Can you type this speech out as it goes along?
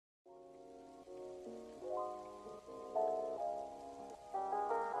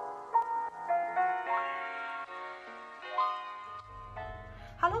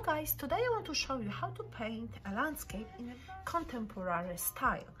guys, today I want to show you how to paint a landscape in a contemporary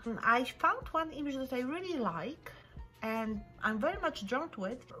style. I found one image that I really like and I'm very much drawn to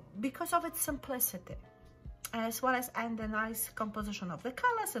it because of its simplicity, as well as and the nice composition of the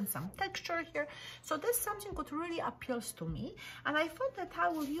colors and some texture here. So this is something that really appeals to me, and I thought that I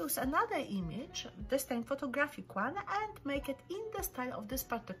will use another image, this time photographic one, and make it in the style of this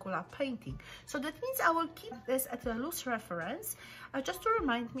particular painting. So that means I will keep this at a loose reference, just to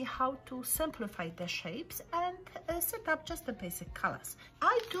remind me how to simplify the shapes and set up just the basic colors.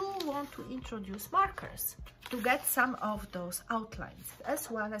 I do want to introduce markers to get some of those outlines, as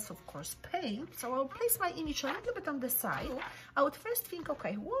well as of course paint. So I'll place my image a little bit on the side. I would first think,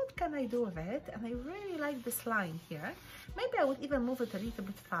 okay, what can I do with it? And I really like this line here. Maybe I would even move it a little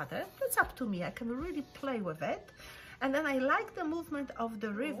bit further. That's up to me. I can really play with it. And then I like the movement of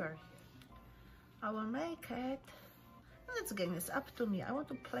the river. I will make it, and again, it's up to me. I want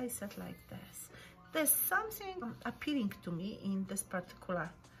to place it like this. There's something appealing to me in this particular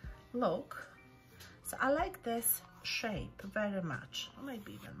look. So I like this shape very much, or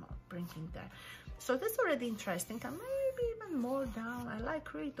maybe even more, bringing there. So this is already interesting, and maybe even more down. I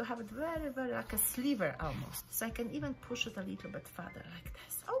like really to have it very, very like a sliver almost. So I can even push it a little bit further like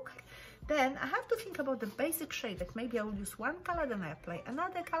this. Okay. Then I have to think about the basic shade, that maybe I will use one color, then I apply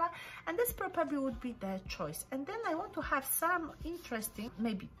another color, and this probably would be the choice. And then I want to have some interesting,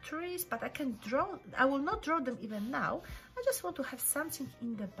 maybe trees, but I will not draw them even now. I just want to have something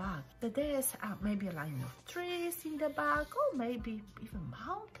in the back. That there's maybe a line of trees in the back, or maybe even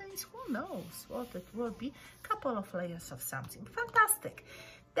mountains, who knows what it will be. Couple of layers of something. Fantastic.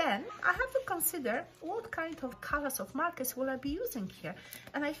 Then I have to consider what kind of colors of markers will I be using here.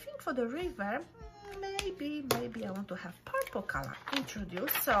 And I think for the river, maybe I want to have purple color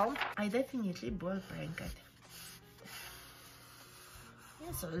introduced. So I definitely will bring it.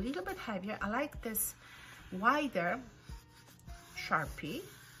 Yeah, so a little bit heavier. I like this wider Sharpie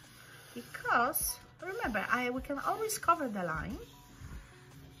because remember, we can always cover the line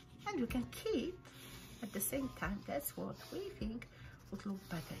and we can keep at the same time. That's what we think would look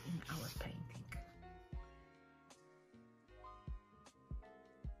better in our painting.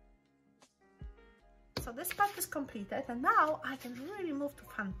 So this part is completed, and now I can really move to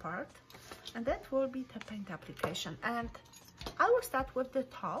fun part, and that will be the paint application. And I will start with the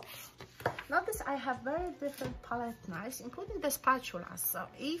top. Notice I have very different palette knives, including the spatula. So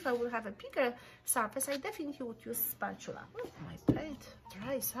if I will have a bigger surface, I definitely would use spatula. Well, my paint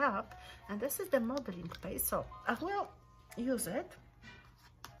dries up, and this is the modeling paste, so I will use it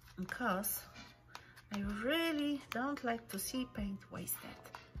because I really don't like to see paint wasted.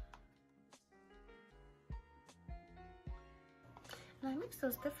 And I mix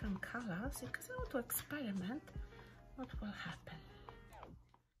those different colors because I want to experiment what will happen.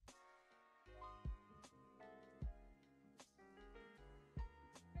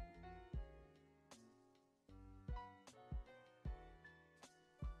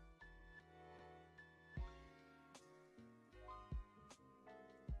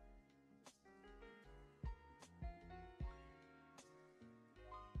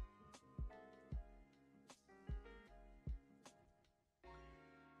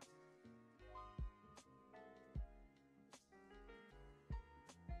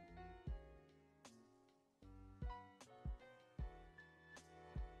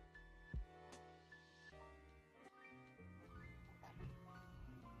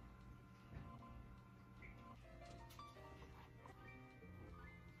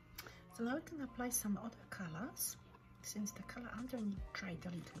 So now we can apply some other colors, since the color underneath dried a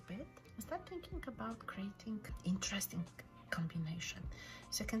little bit. I start thinking about creating interesting combination.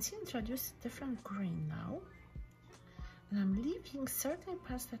 So you can see introduce different green now, and I'm leaving certain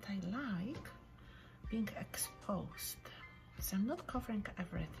parts that I like being exposed. So I'm not covering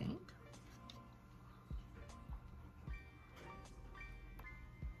everything.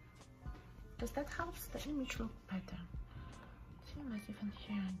 Because that helps the image look better. Like even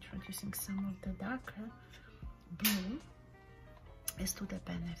here, introducing some of the darker blue is to the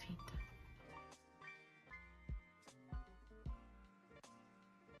benefit.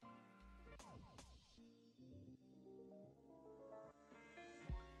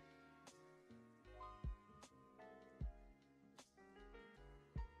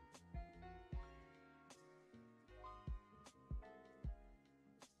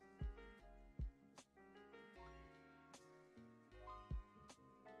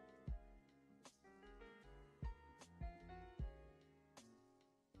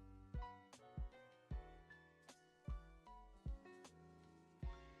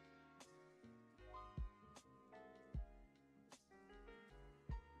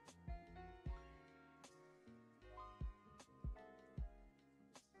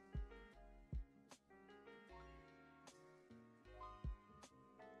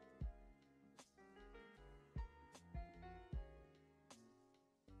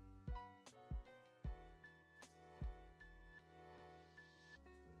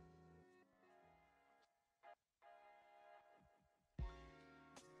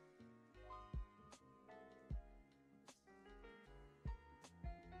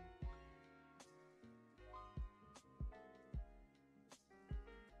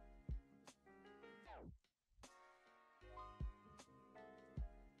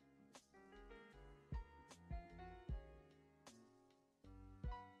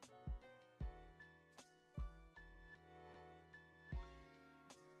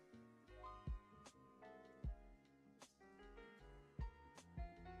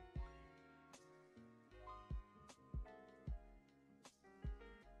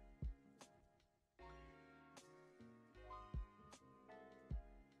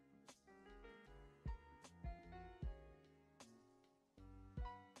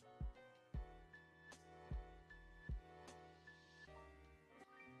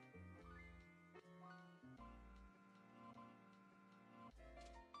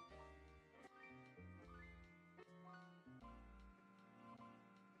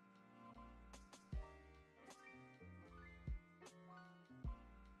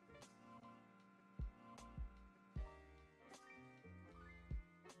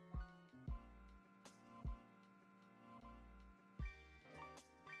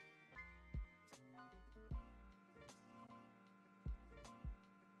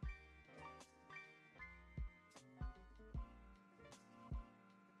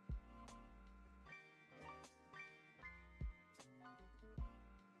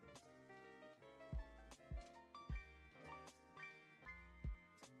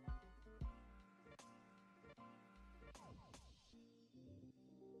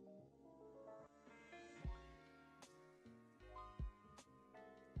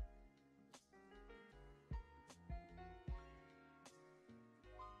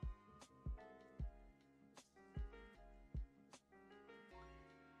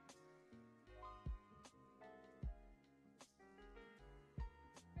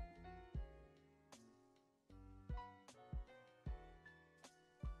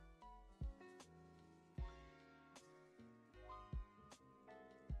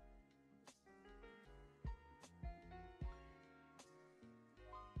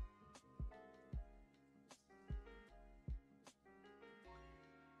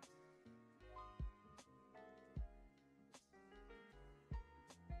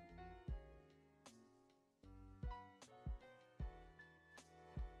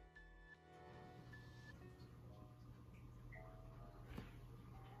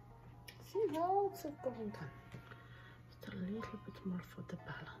 lots of golden. Just a little bit more for the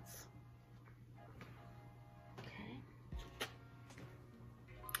balance. Okay.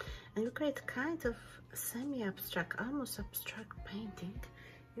 And you create kind of semi-abstract, almost abstract painting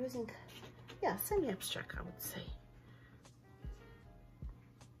using, yeah, semi-abstract, I would say.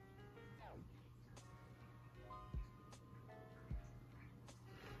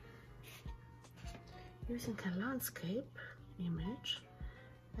 Using a landscape image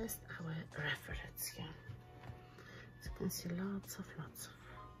as our reference here. As you can see, lots of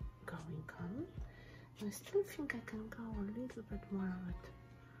going on. I still think I can go a little bit more of it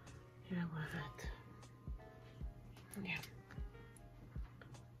here with it. Yeah.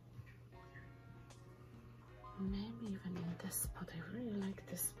 Maybe even in this spot. I really like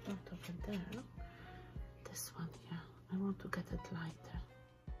this spot over there. This one here. I want to get it lighter.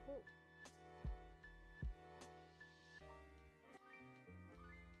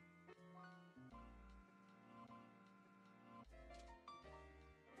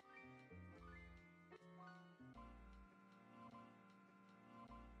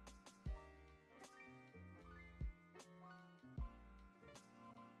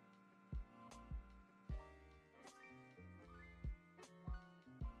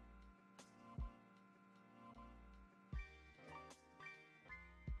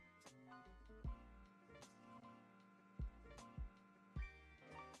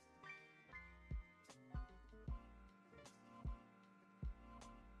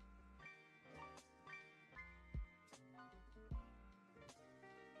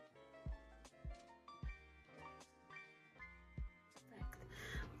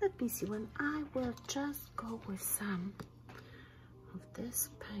 Let me see, when I will just go with some of this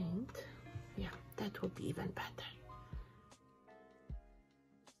paint, yeah, that will be even better.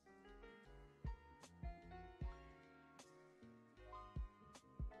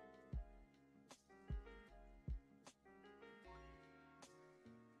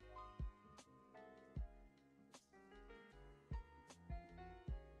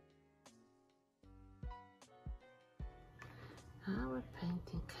 Our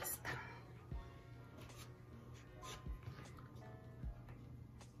painting is done.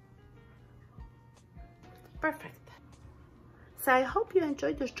 Perfect. So I hope you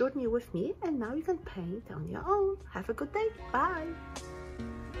enjoyed this journey with me, and now you can paint on your own. Have a good day. Bye.